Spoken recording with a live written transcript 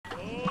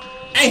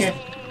Dang it!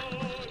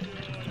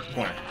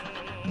 Come on.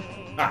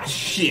 Ah,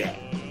 shit.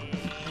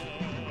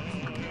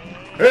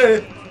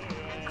 Hey!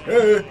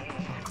 Hey!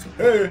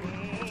 Hey!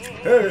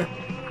 Hey!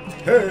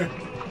 Hey!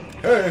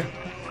 Hey!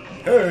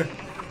 Hey!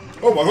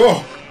 Oh my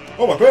god!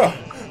 Oh my god!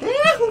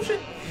 Oh shit!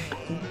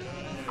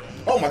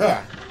 Oh my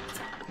god!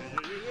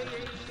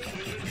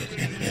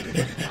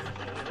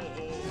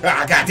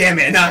 Ah, god damn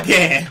it! Not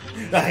again!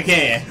 Not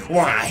again!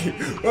 Why?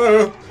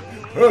 Oh!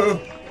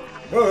 Oh!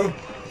 Oh!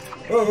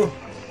 Oh!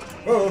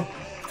 Oh!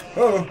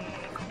 Oh!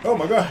 Oh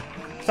my god!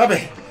 Stop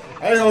it!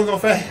 I didn't know it was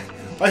going fast.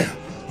 Why?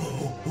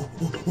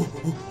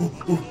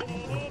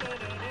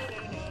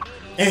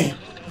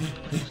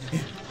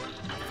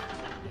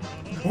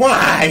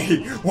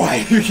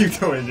 Why do you keep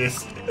doing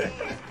this?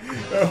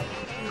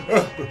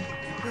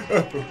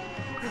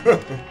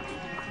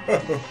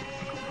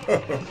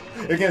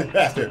 It gets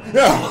faster.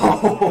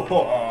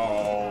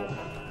 No!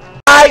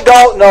 I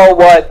don't know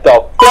what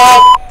the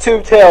fuck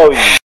to tell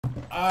you.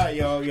 Alright,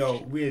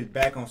 yo, we is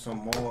back on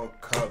some more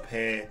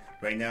Cuphead.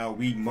 Right now,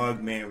 we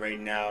Mugman right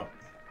now.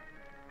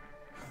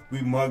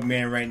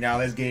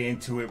 Let's get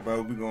into it,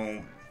 bro. We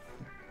gonna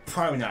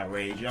probably not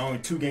rage. There's only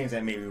 2 games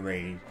that made me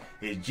rage.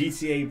 It's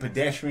GTA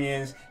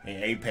Pedestrians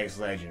and Apex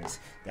Legends.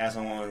 That's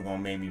the one that's gonna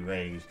make me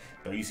rage.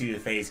 But you see the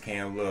face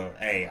cam, look.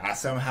 Hey, I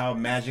somehow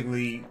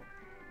magically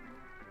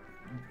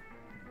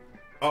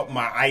up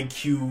my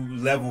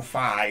IQ level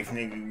 5,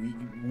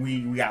 nigga.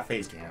 We got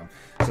face cam.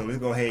 So let's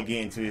go ahead and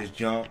get into this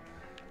jump.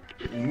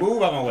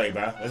 Move out my way,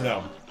 bro. Let's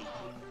go.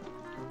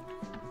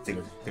 Take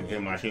a hit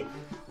of my shit.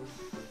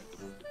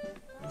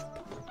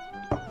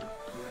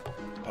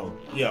 Oh,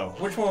 yo,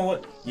 which one?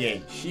 What? Yeah,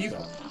 she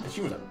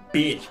was a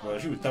bitch, bro.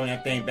 She was throwing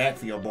that thing back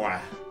for your boy.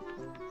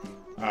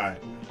 All right,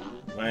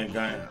 I ain't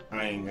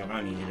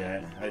need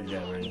that. I did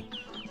that already.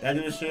 Did I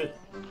do this shit?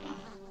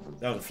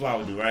 That was a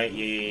flower dude, right?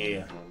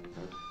 Yeah.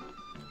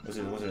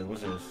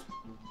 What's this?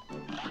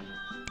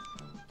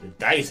 The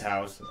dice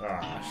house.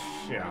 Oh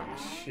shit.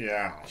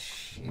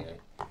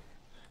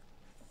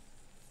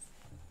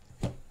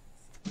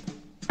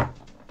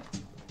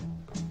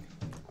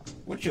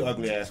 What your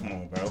ugly ass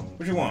want, bro?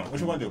 What you want? What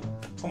you want to do?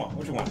 Come on,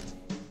 what you want?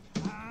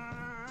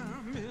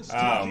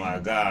 Oh my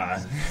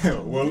god.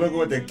 Well, look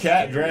what the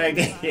cat dragged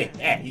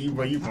in.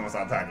 you gonna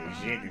stop talking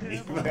shit to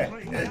me.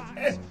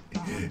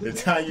 The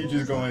time you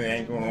just going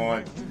and going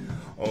on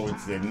over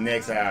to the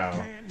next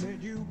aisle.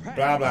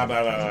 Blah, blah,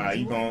 blah, blah, blah.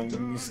 You gonna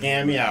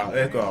scam me out.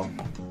 Let's go.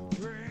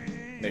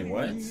 Wait,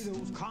 what?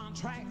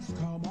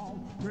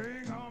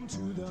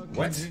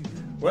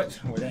 What?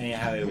 Well, that ain't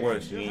how it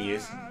works,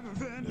 genius.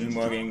 You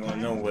mug ain't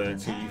going nowhere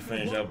until you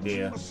finish up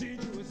there.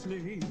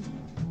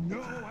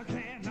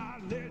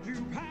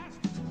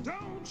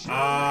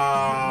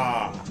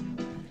 I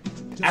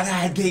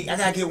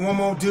gotta get one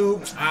more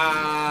dude. So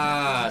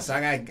I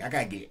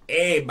gotta get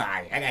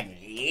everybody.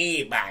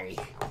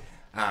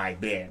 Alright,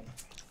 bet.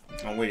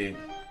 I'm with it.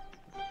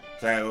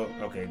 So,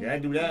 okay, did I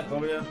do that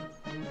over there?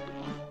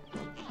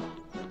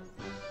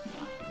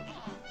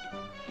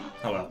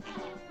 Hold up.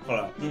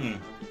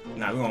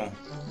 Nah, we gon'.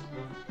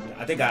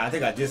 I think I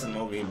did something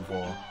over here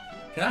before.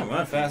 Can I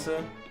run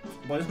faster?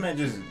 Boy, this man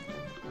just,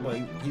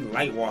 boy, he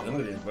light walking.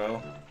 Look at this,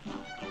 bro.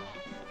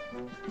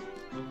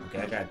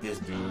 Okay, I got this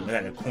dude.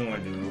 I got the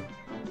corn dude.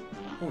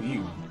 Who are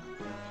you?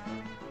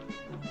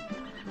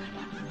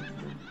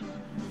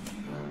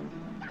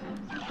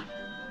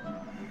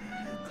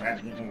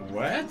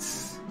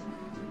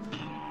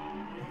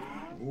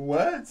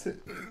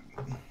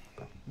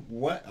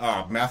 What?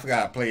 Oh man, I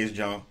forgot to play his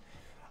jump.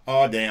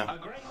 Oh damn.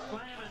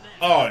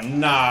 Oh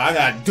nah, I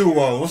got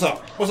duo. What's up?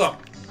 What you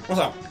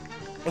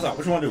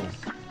wanna do?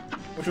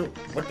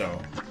 What the?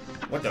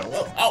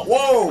 Whoa.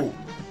 Oh,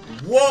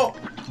 whoa.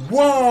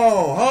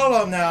 Hold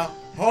up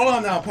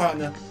now,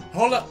 partner.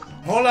 Hold up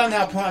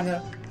now,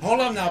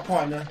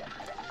 partner.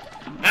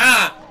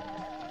 Ah!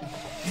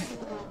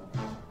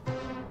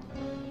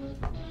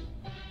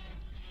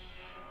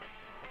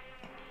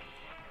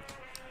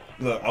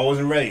 Look, I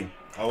wasn't ready.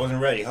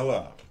 Hold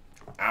up.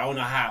 I don't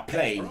know how I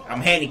play.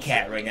 I'm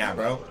handicapped right now,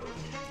 bro.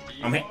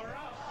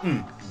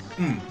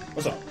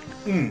 What's up?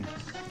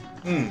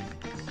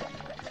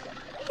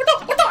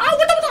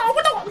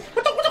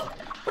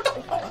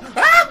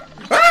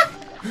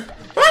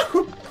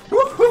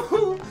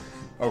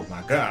 Oh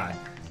my god.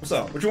 What's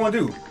up? What you want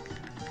to do?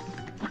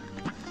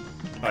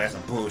 Oh, that's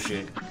some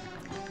bullshit.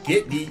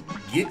 Get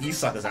these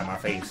suckers out of my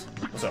face.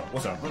 What's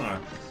up?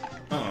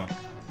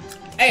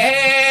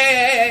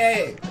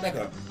 Hey! Back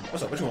up.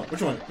 What's up? What you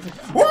want?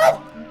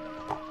 Whoa!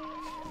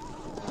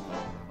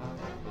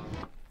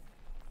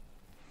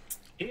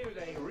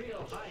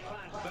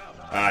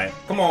 Alright,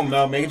 come on,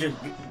 Mel. Get your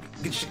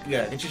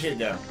shit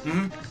down.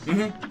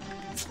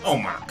 Oh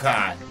my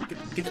god.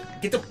 Get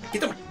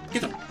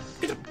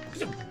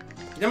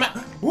them out.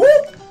 Woo!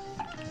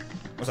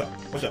 What's up?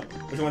 What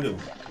you wanna do?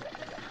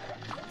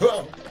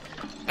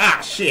 Ah,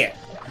 shit.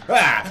 Oh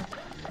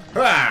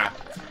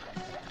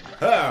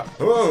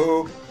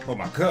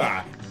my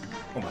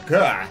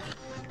god.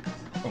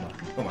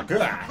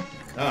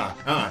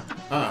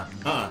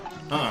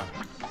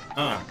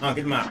 Get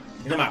him out.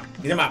 Get him out.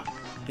 Get him out.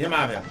 Get him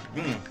out of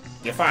here.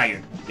 You're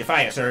fired. You're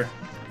fired, sir.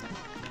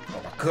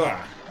 Oh my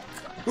god.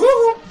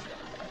 Woohoo!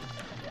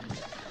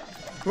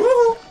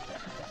 Woohoo!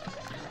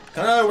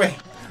 Come another way.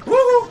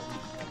 Woohoo!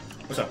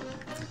 What's up?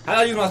 How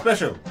do I use my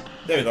special?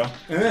 There we go.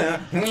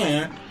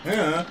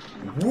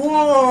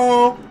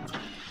 Whoa!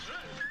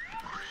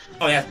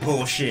 Oh, that's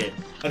bullshit.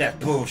 Oh, that's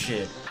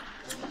bullshit.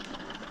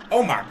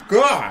 Oh my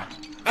god!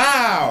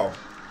 Ow!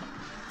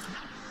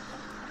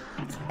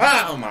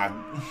 Oh my.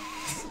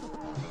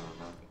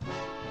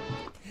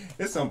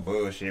 It's some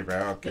bullshit,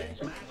 bro. Okay.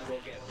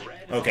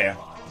 Okay.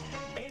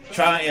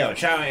 Try L.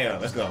 Try L.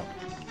 Let's go.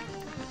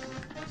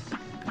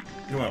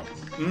 Come on.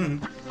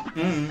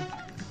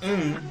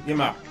 Get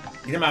him out.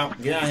 Get him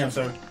out. Get out of him,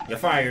 sir. You're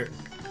fired.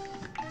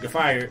 You're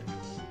fired.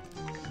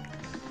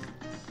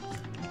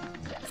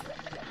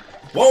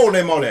 Whoa,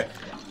 moly.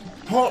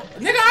 Oh,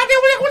 nigga, I did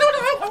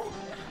what?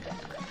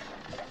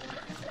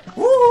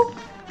 Woo!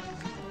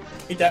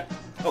 Eat that.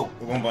 Oh,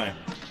 we're one button.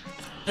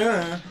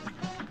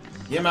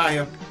 Get him out of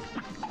here.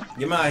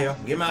 Get him out of here.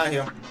 Get him out of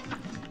here.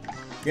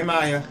 Get him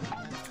out of here.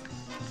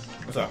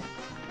 What's up?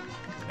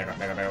 Back up,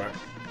 back up, back up.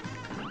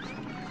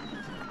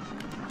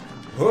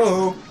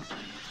 Whoa!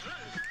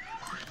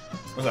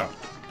 What's up?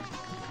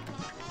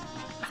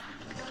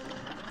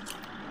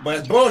 But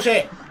it's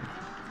bullshit!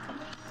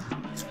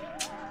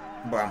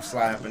 Bro, I'm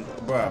sliding,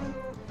 bro.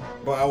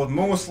 But I was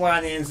moon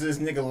sliding into this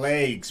nigga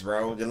legs,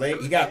 bro. The leg,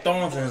 he got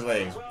thorns in his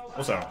legs.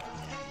 What's up?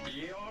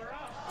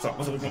 What's up?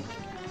 What's up?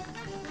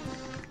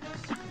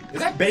 Is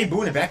that Baby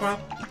Boo in the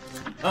background?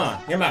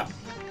 Get him out.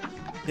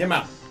 Get him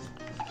out.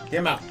 Get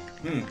him out.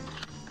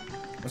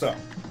 What's up?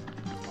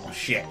 Oh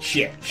shit,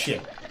 shit,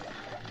 shit.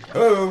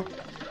 Who?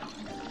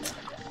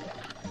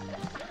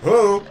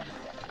 Who?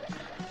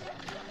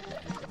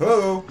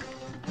 Who?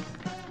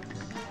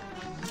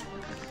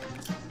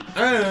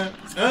 Get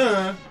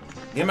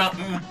him out.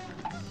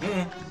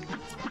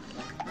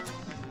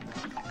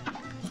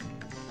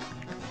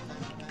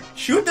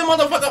 Shoot the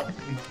motherfucker.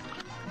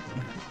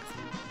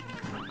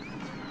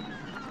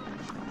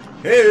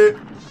 Hey.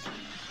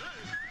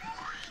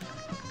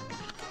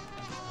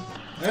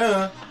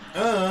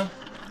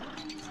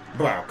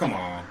 Bro, come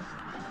on.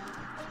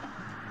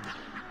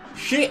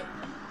 Shit.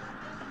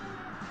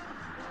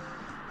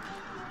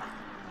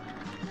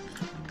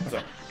 What's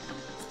up?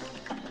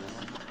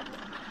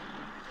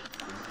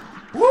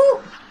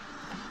 Woo!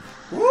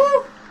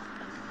 Woo!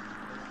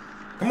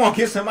 Come on,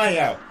 get somebody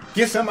out.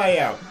 Get somebody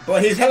out.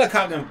 But his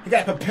helicopter, he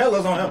got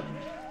propellers on him.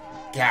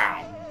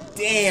 God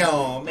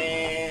damn,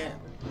 man.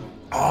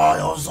 Oh,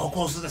 that was so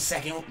close to the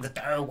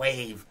third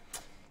wave.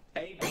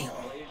 Damn.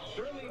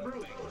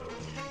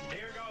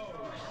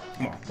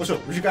 Come on, what's up?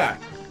 What you got?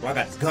 Well, I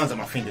got these guns on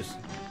my fingers.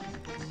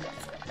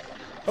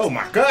 Oh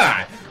my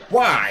god!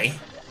 Why?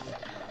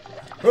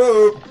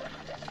 Oh!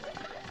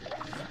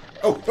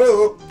 Oh!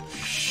 Oh!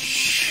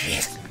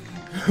 Shit!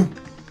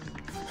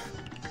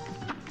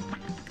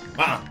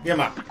 Get him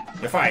out.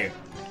 You're fired.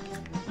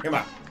 Get him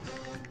out.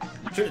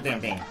 Shoot the damn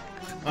thing.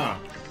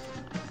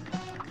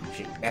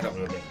 Shit, back up a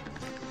little bit.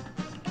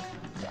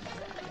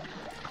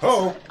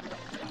 Oh!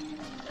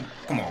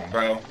 Come on,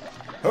 bro.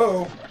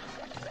 Oh!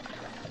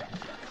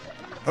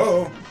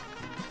 Oh!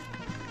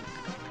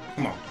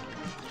 Come on.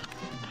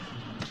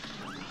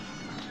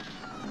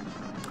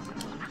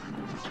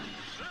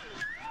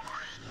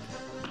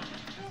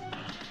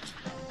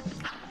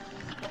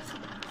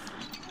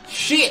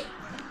 Shit!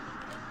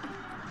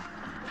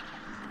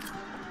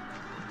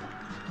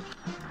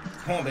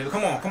 Come on, baby.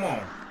 Come on, come on.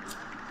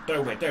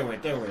 Third way, third way,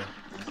 third way.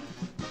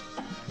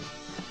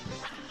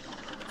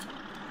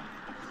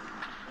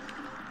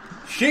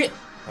 Shit!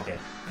 Okay.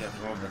 Yeah,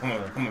 come on, come on,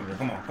 come on,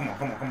 come on, come on,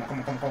 come on, come on, come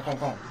on, come on,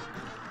 come on.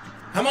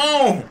 Come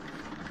on!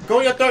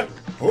 Go your third.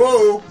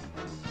 Whoa!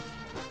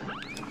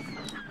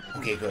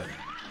 Okay, good.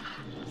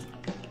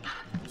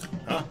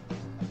 Huh?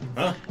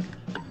 Huh?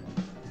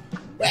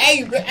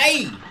 Hey!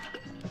 Hey!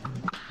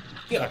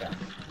 Get out there.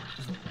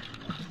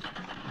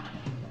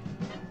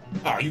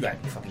 Oh, you gotta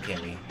be fucking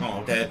kidding me. Oh,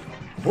 okay.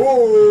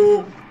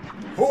 Whoa!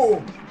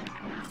 Whoa!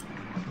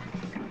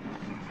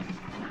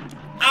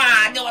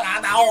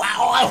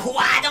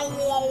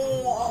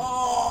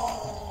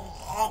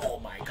 Oh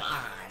my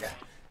god.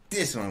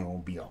 This one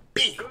won't be a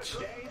bitch.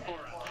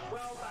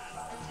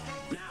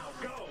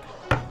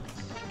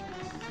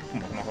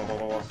 Come on, come on, come on,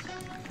 come on.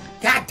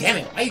 God damn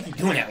it. Why you keep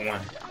doing that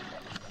one?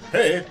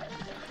 Hey.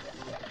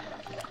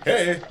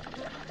 Hey.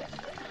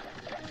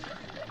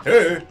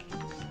 Hey.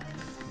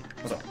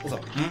 What's up? What's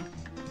up?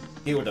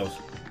 Here with those.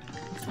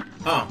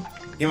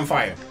 Give him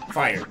fire.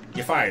 Fire.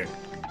 You're fired.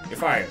 You're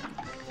fired.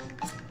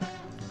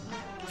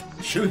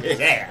 Shoot his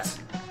ass.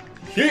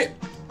 Shit.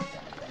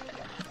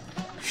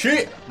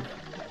 Shit.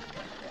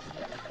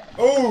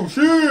 Oh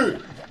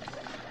shit.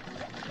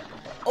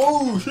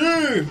 Oh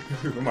shit.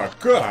 Oh my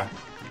god.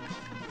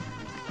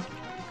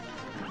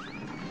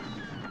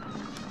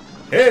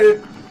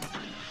 Hey.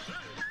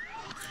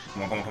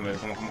 Come on, come on, come on,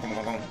 come on, come on, come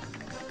on, come on.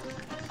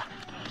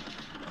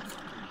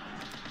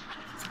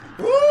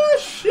 Oh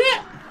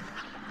shit.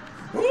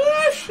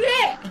 Oh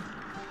shit.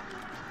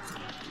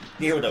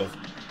 Get hit with those.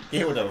 Get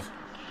hit with those.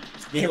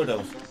 Get hit with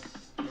those.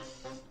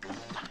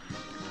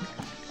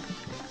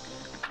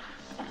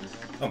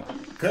 Oh my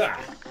god.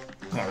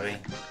 Come on, baby.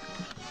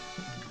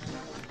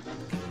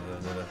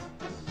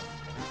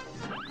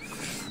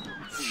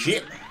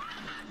 Shit.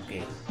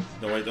 Okay.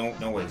 Don't waste.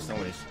 Don't waste.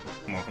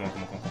 Come on.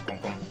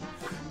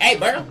 Hey,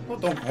 bro.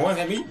 Don't throw coins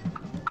at me.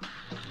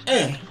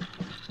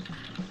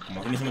 Come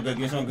on, give me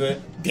something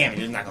good. Damn it,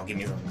 you're not gonna give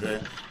me something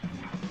good.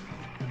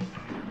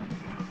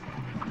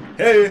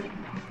 Hey.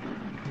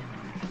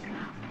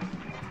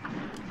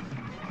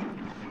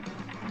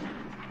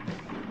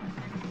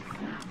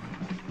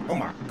 Oh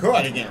my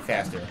god, they're getting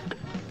faster.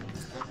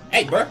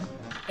 Hey, bro.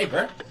 Give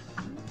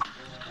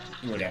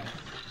me that.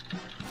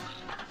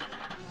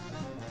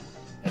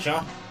 That's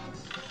y'all?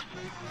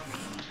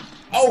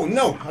 Oh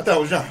no, I thought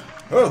it was y'all.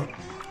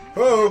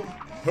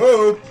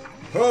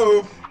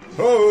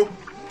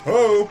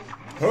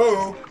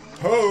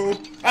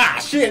 Ah,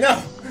 shit,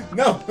 no,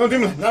 don't do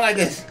me, not like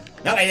this.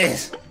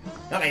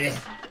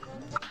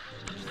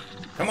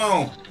 Come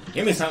on,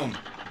 give me something.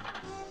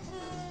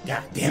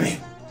 God damn it.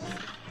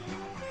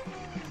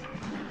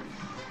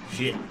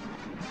 Shit.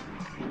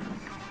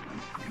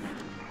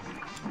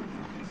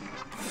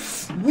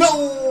 No!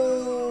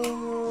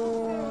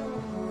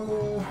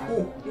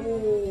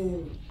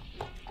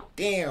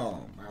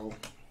 Damn, bro.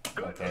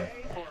 Okay.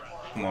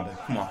 Come on.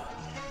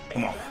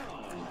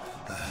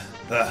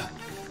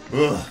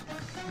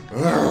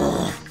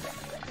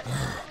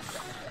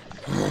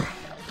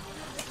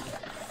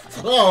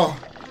 Oh.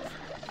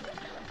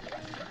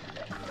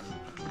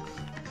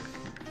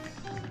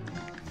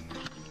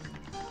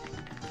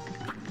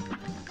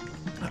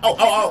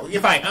 Oh,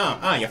 you're fired.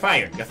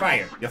 You're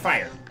fired. Get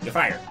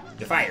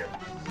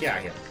out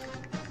of here.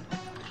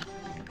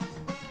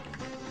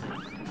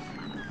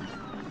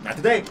 Not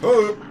today.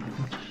 Oh.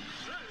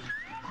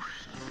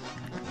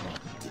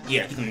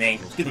 Yeah, get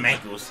them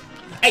ankles.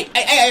 Hey.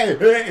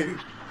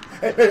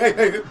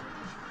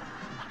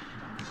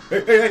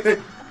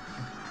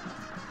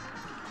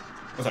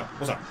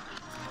 What's up?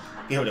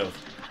 Get rid of those.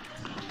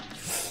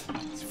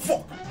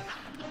 Fuck.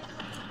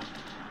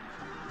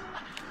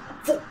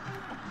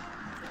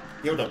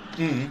 Get rid of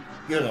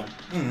those.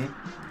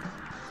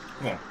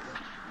 Come on.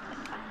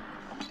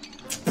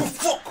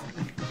 Fuck.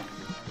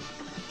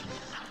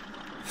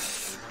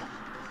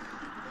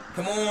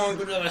 Come on,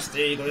 go to that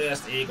stage. Come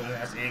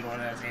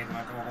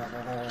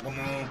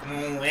on.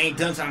 I ain't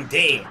done till I'm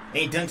dead.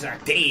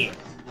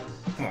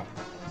 Come on.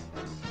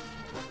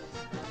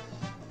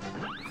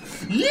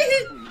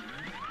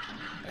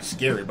 That's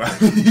scary, bro.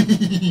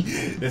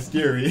 That's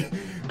scary.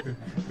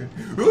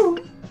 Ooh.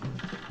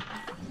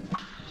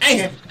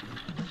 Ain't it?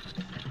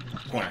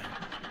 Come on.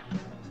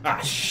 Ah,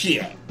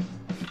 shit.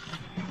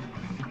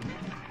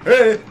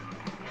 Hey.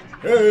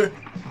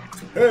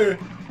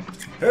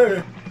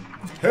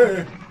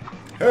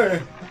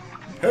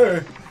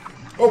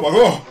 Oh my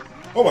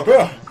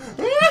god.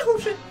 Oh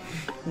shit.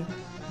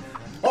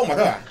 Oh my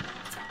god.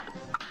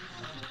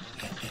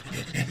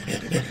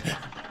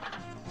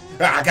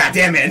 Ah, god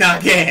damn it, not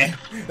again.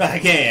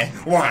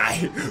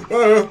 Why?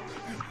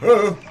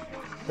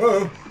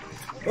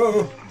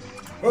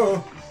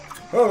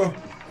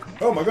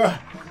 Oh my god.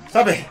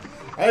 Stop it.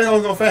 I didn't know it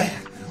was going fast.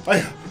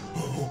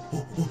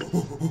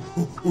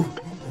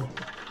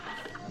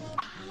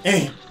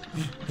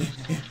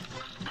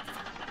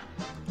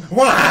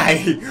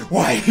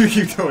 Why you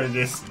keep doing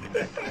this?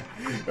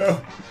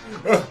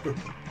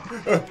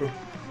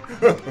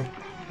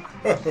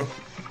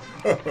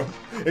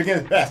 It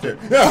gets faster.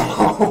 No.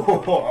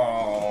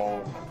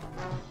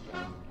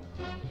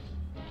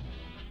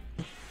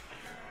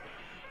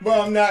 But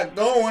I'm not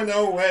going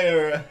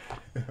nowhere.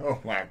 Oh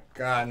my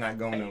god, not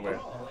going nowhere.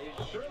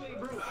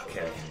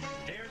 Okay.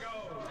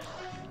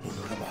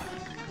 Come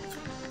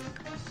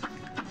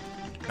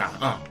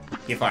on.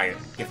 Get fired.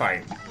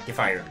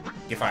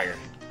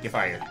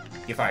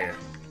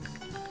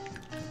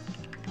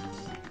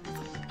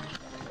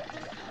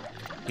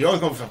 You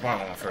always go for the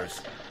bottom one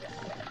first.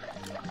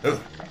 Ugh.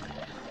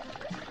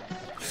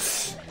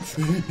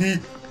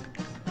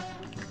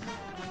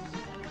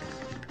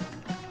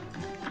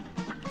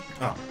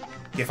 Oh,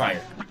 get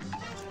fired.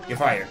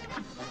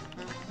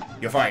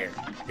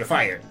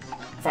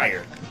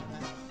 Fire.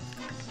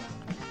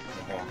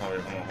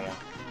 Come on.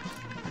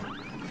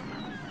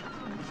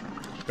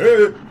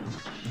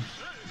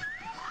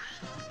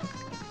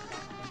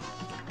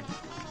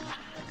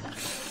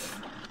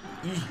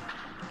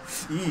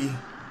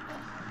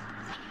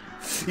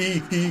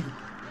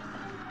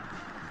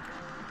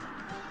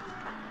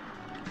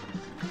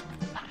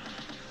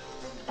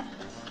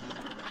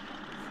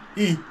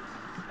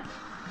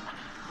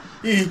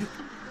 Hey.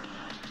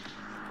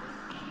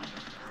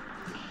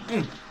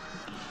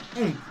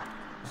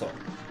 So,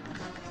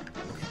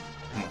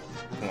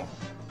 come on.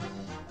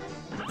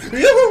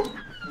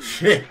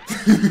 Shit.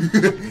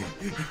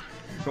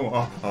 Come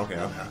on.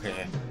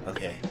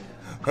 Okay.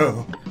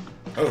 Oh.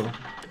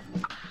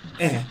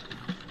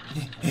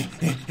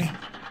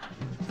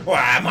 Oh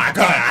my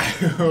god.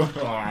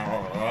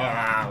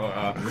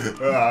 It's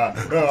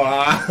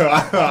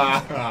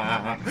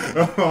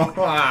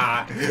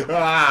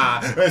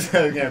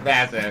getting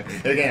faster.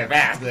 It's getting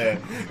faster.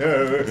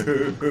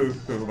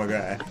 Oh my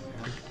god.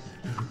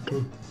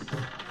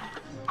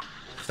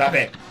 Stop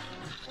it.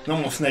 No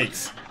more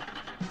snakes.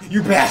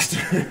 You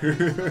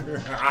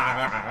bastard.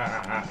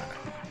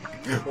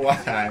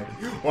 Why?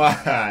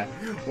 Why?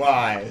 Why?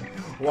 Why?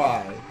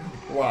 Why?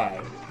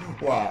 Why?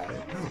 Why?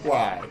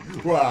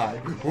 Why?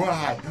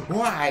 Why?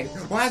 Why?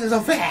 Why is it so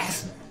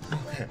fast?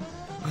 Okay.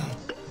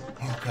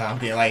 Oh god, I'm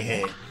getting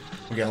lightheaded.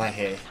 I'm getting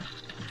lightheaded.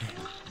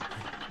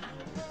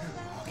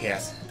 Okay,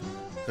 that's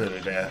a little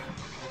bit better.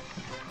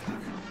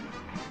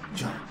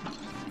 Jump.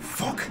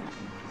 Fuck.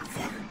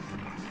 Fuck.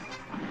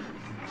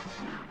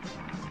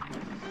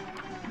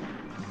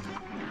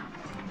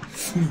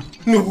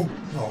 No.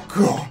 Oh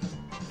god.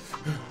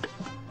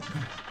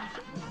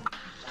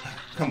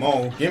 Come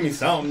on, give me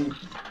something.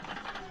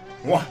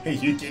 Why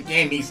you just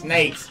gave me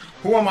snakes?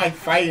 Who am I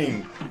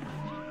fighting?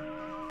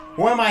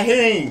 Who am I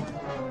hitting?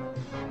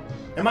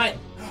 Am I?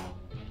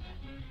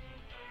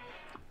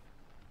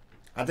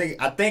 I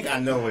think I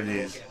know what it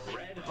is.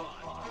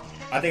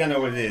 I think I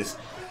know what it is.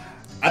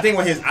 I think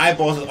when his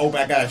eyeballs is open,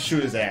 I gotta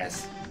shoot his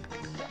ass.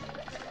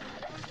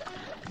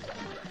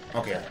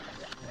 Okay.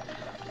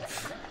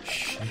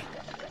 Shit.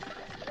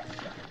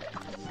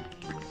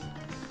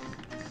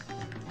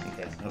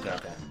 Okay.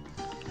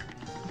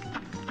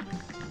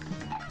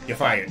 You're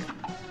fired.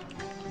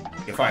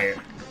 You're fired.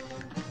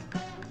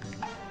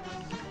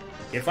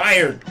 You're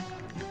fired.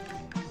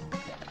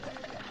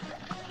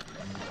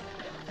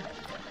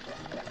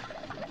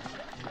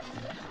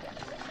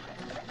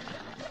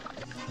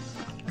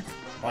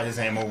 Why this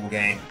ain't a mobile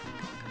game?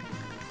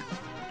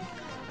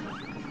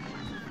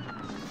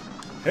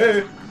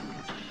 Hey.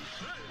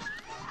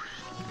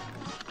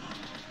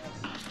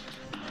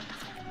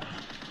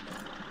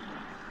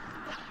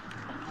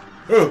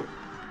 Oh.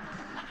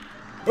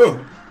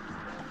 Oh.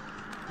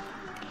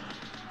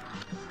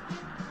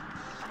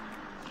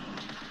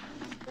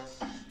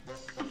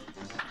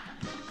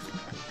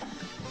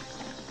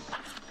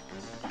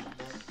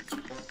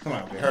 Come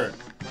on, get hurt.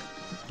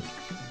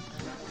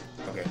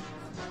 Okay.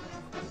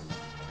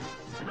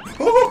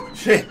 Oh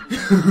shit!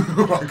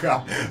 Oh my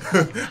god!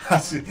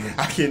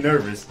 I get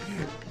nervous.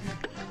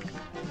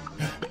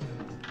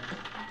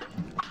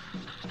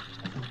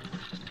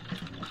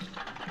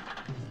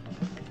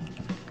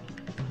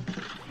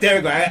 There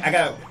we go. I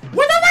got.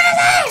 What the fuck is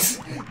this?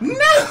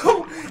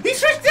 No! He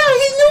switched out.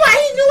 He knew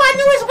I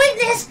knew his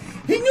weakness.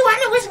 He knew I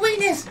knew his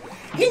weakness.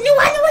 He knew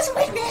I knew his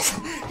weakness.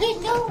 He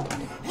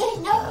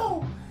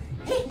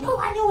knew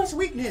I knew his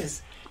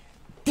weakness.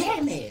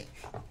 Damn it.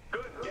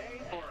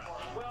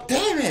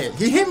 Damn it.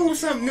 He hit me with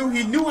something new.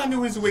 He knew I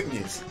knew his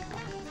weakness.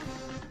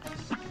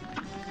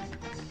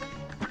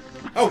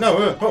 Oh no.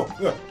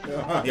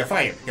 You're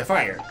fired. You're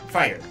fired.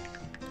 Fired.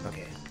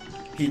 Okay.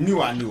 He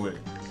knew I knew it.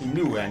 He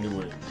knew I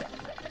knew it.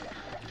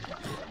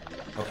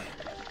 Okay.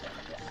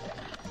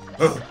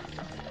 Oh.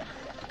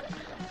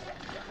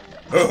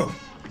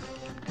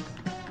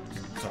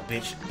 So,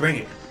 bitch, bring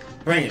it.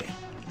 Bring it.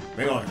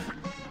 Bring on.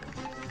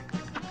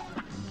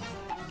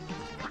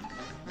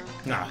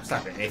 Nah,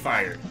 stop it. They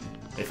fired.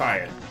 They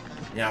fired.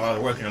 You're not allowed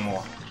to work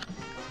anymore.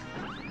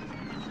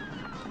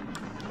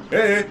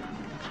 Hey!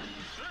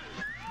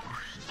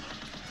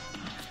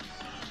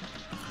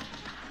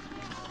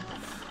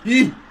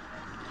 Yee!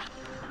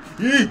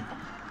 Yee!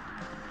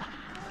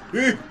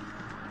 Yee!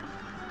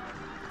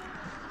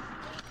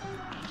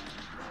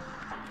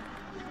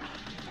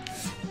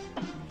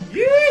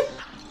 Yee!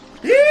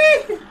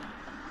 Yee!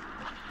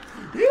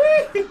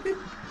 Yee!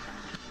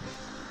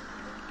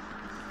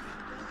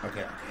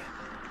 Okay.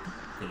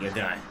 You're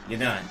done. You're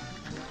done.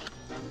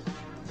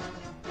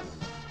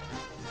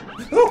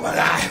 Oh my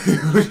god!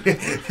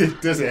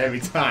 It does it every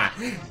time.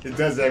 It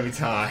does it every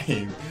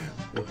time.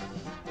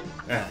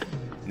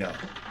 No.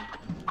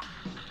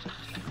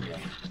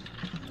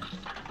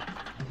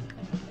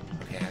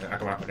 Okay, I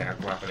can rock with that. I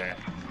can rock with that.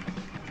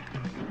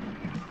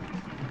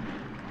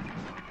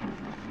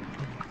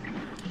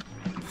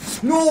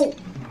 No!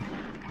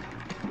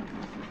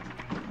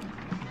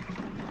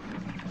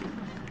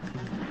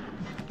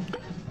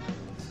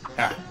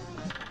 Ah.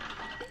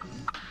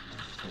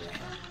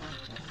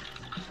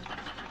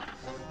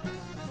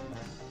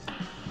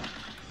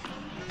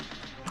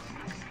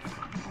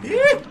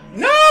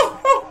 No!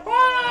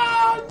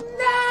 Oh,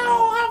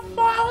 no!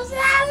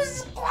 I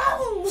was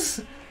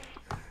close!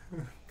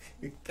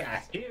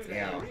 God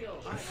damn.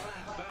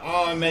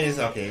 Oh man, it's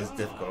okay. It's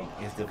difficult.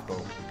 It's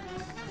difficult.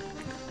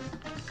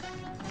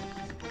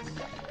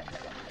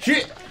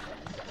 Shit!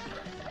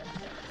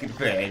 Get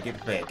prepared, A. Get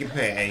prepared. Get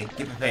prepared, A.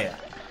 Get prepared.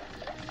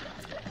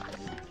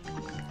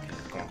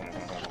 Come on.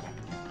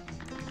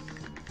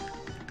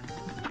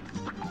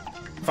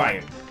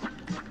 Fired.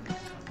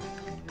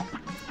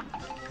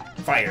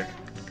 Fired.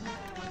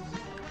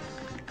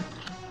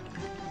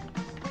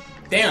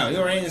 Damn, you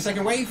already in the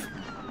second wave?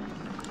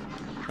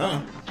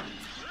 Huh?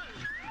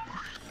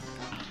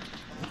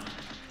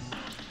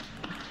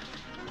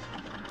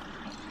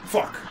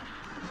 Fuck.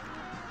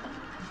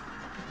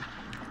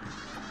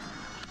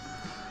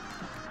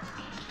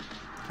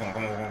 Come on,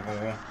 come on, come on,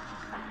 come on.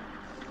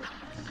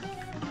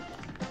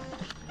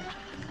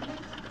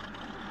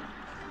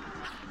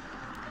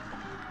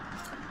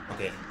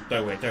 Okay,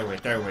 third way, third way,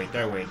 third way,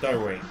 third way,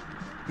 third way.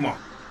 Come on,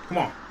 come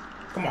on,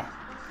 come on,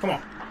 come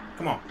on,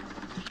 come on.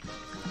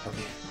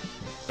 Okay,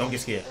 don't get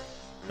scared.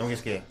 Don't get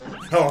scared.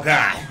 Oh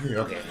God.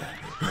 Okay.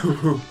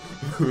 Come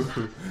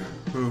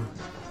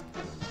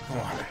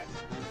on.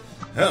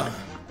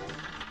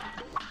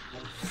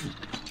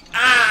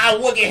 Ah!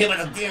 We'll get hit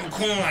by the damn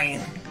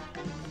coin.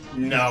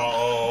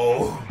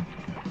 No.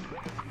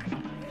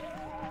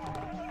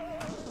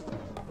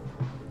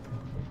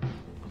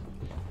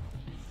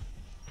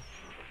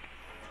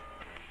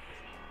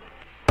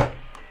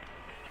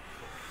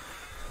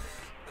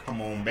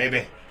 Come on,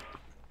 baby.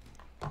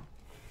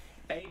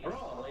 A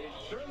brawl is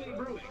surely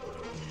brewing.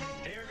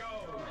 Here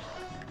goes.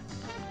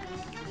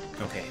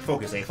 Okay,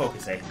 focus, A,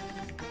 focus, A.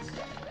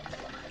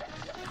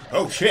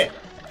 Oh shit.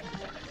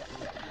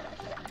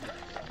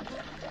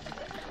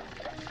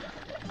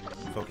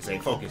 Focus, A,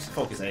 focus,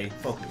 focus, A,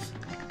 focus.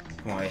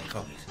 Come on, A,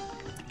 focus.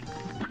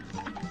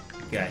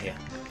 Get out of here.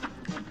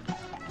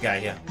 Get out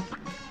of here.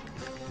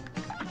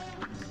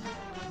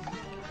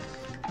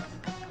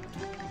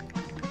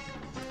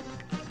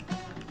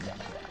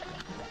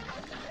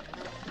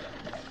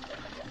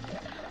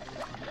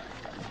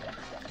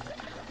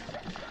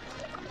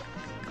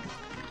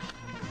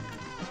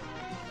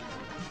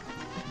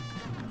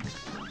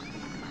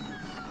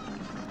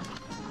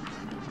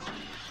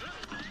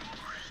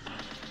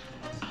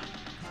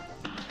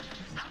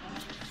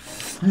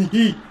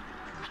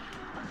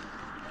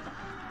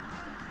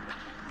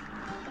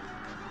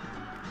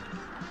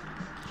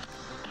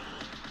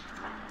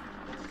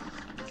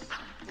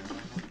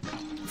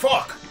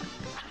 Fuck!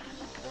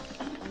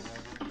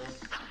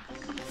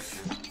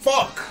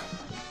 Fuck!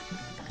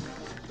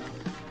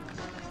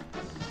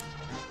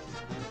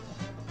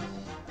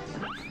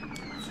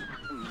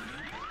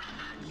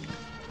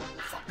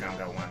 Fuck, I don't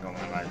got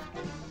one life.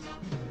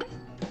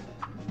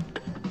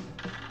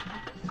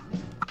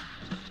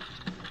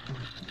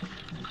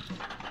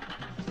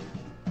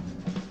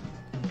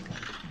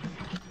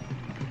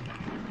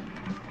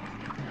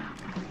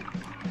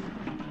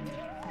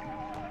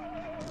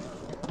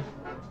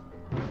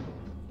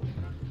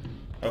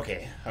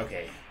 Okay.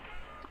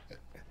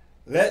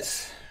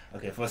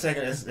 Okay, for a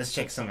second, let's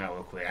check something out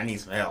real quick. I need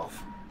some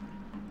health.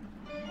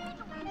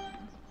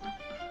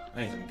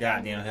 I need some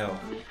goddamn health.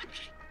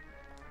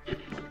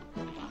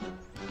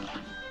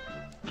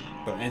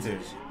 But enter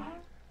this.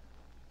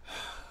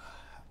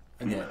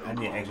 I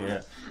need extra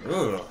health.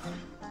 Ugh.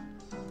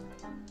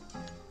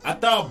 I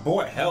thought I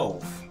bought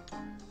health.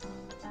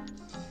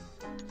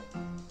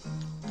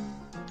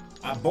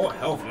 I bought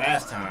health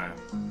last time.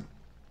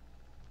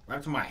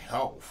 Back to my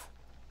health.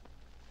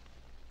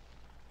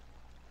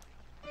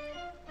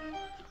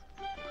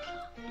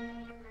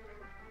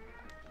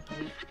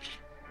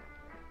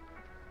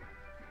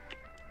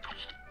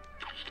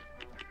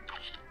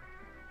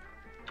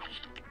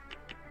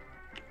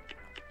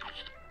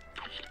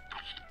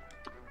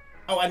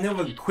 Oh, I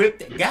never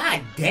equipped it.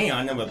 God damn,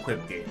 I never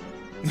equipped it.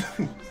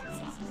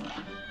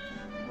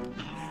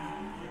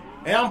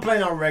 And I'm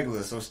playing on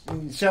regular, so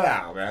shut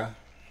out, bro.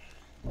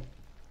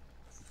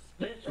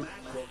 This match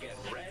will get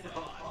red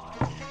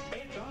hot.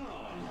 It's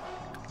on.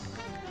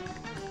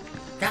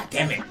 God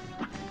damn it.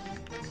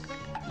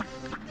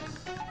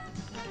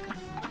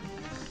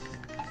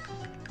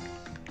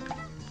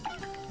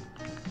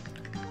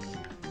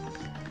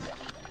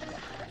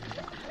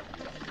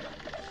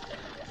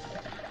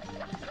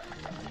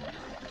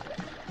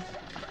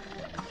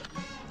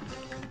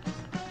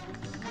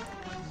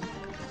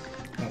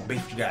 Come on,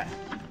 beef, you got it.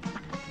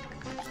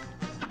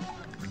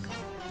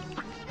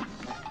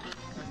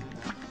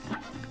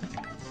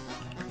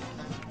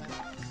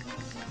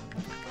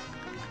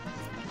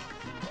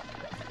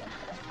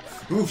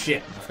 Ooh,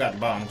 shit. I forgot the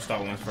bottom. We'll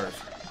start ones first.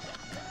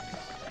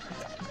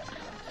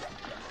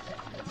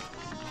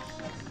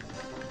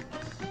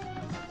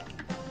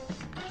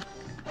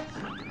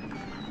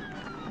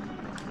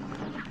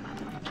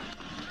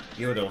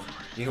 Heal those.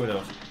 Heal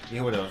those.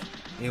 Heal those.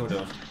 Heal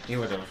those.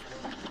 Heal those.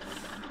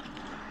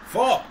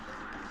 Fuck!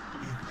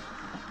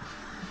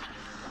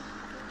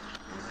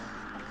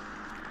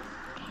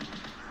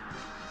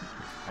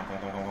 Come on,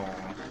 come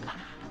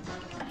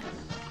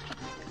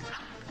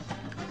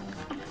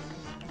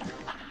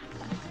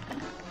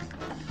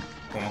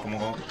on, come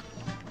on.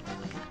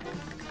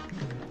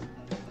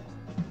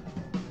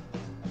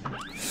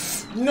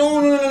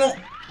 No, no, no, no.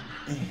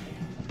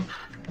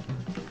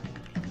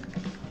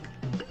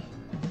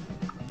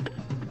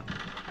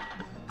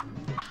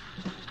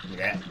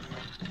 Yeah.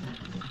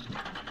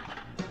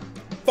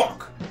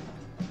 Fuck.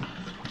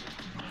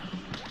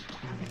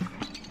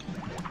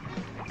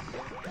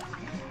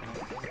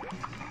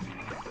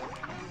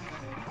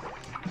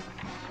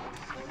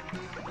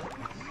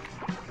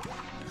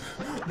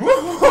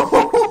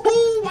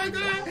 Oh my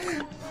God!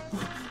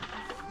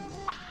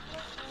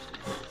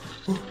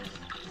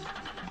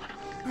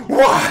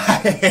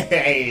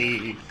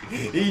 Why?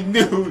 He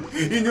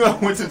knew I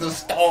went to the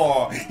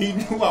store. He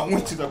knew I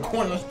went to the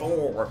corner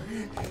store.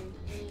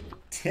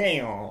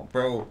 Damn,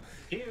 bro.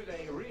 Here's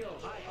a real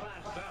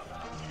high-class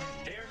bout.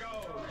 Here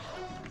goes.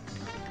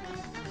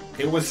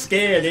 They was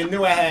scared. They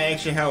knew I had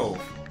extra health.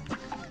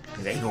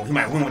 He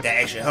might win with that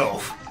extra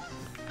health.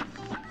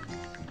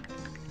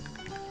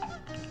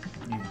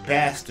 You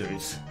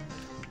bastards.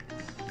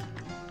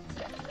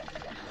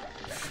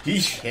 He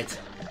shit.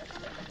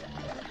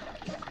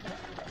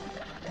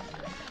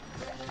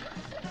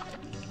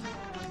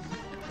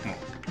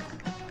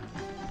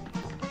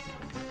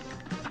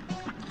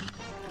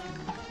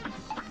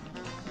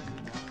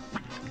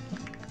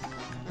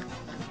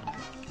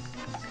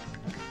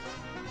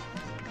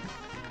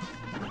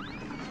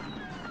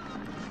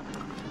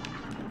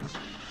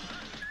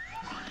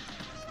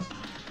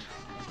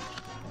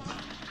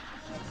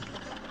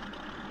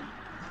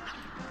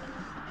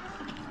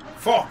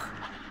 Fuck!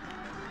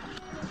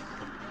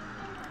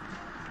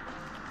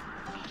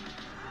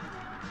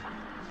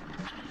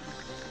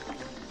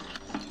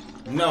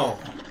 No.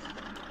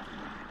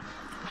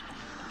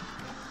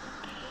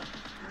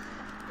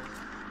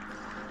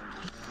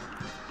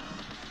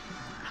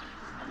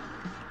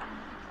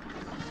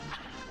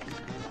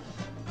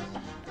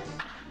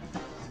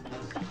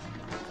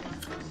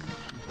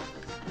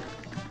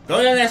 Go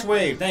to the next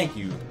wave, thank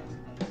you.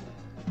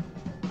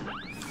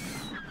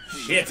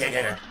 Shit, take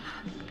it.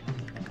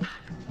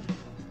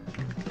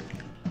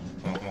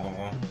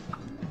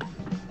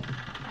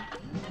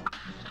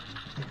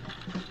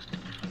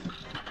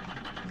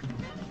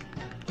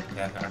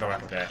 I don't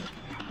rock with that.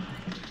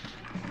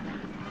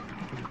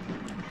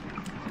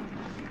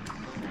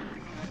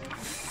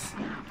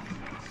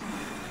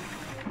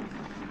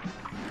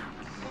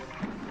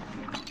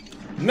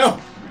 No!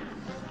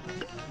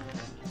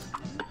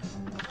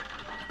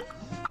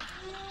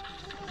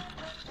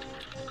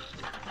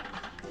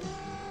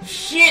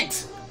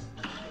 Shit!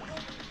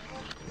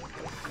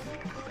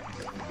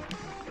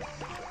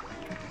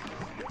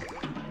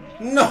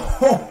 No!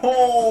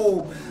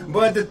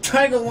 But the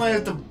tiger one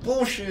is the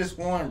bullshitest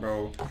one,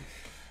 bro.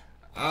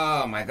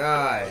 Oh my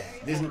god.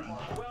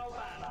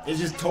 It's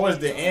just towards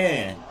the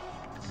end.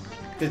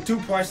 The two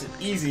parts is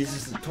easy, it's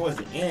just towards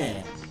the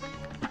end.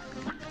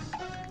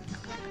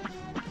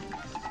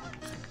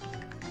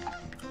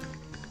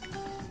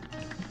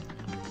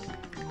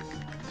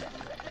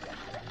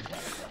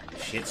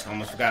 Shit,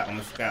 almost forgot.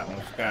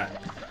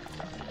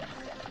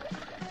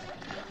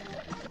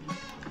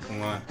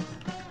 Come on.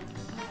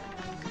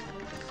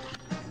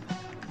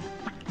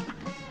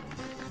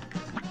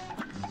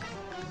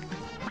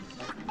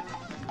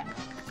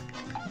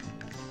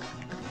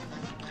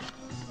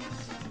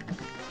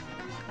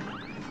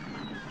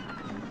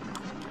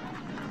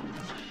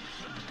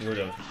 Here we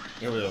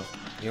go.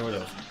 Come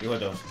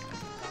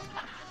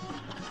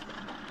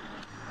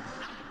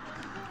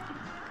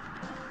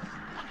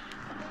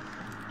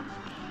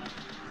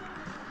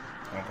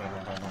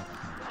on.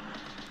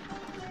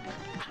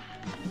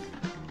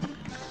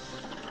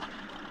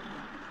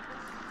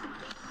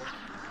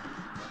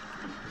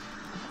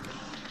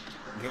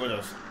 Here we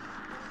go.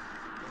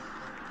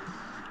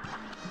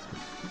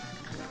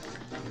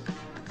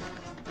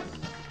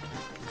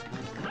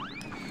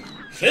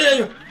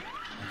 Shit! Okay,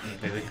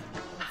 baby.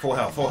 Full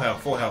health.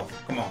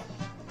 Come on.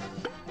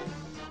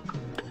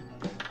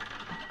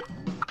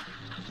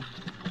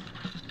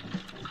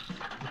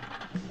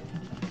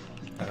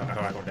 I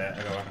gotta rock with that.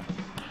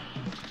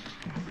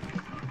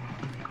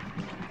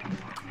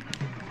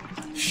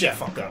 Shit,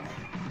 fucked up.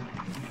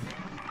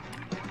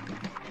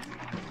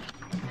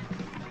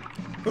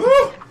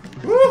 Woo!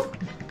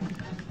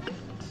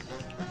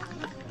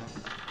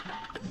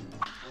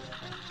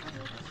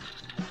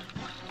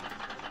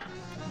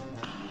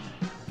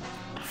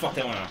 Fuck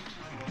that one up.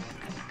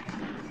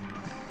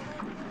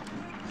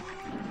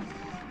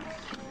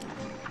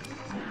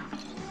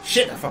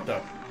 Shit, I fucked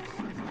up.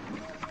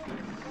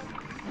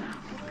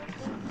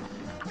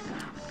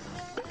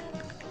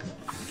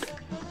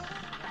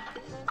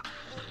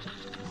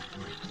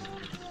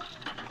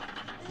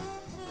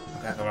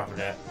 Okay, I can rock with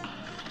that.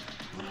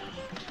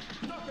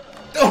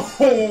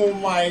 Oh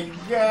my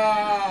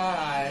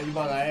god! You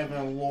about to have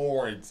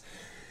awards.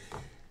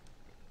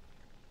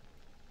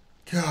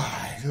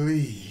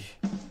 Golly.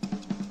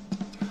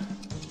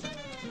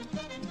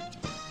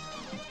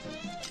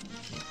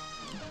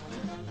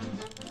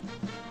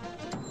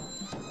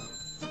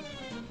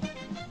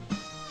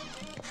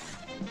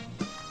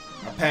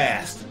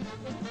 Passed.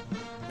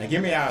 Now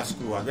get me out of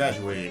school. I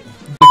graduated.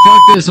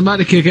 Fuck this. I'm about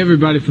to kick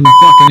everybody from the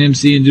fucking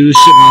MC and do this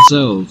shit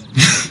myself.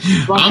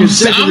 I'm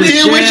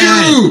here with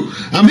you.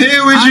 I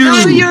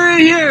know you're in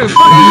here.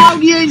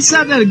 Fucking Yogi ain't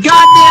sent that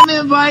goddamn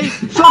invite.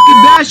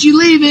 Fucking Bash, you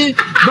leaving.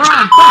 Bro,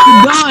 I'm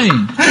fucking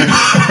dying.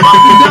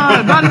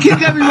 About to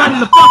kick everybody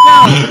the fuck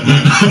out.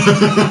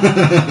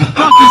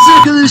 Fucking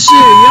sick of this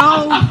shit,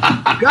 yo.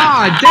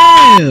 God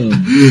damn.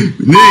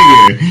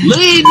 Nigga.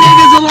 Leave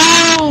niggas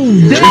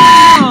alone.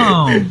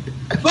 Damn.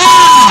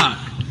 Fuck.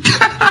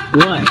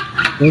 What?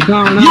 What's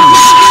going on? You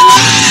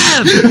fucking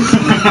left.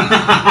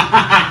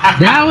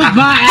 That was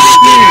by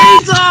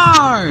accident.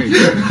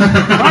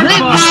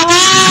 Leave my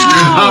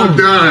I'm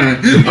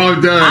done.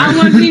 I'm done. I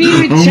wasn't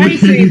even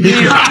chasing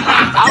him.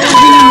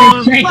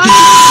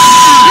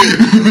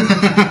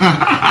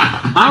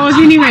 I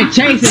wasn't even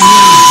chasing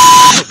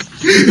him.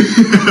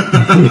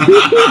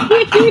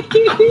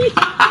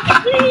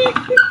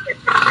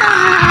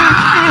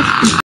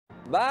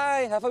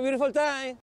 Bye. Have a beautiful time.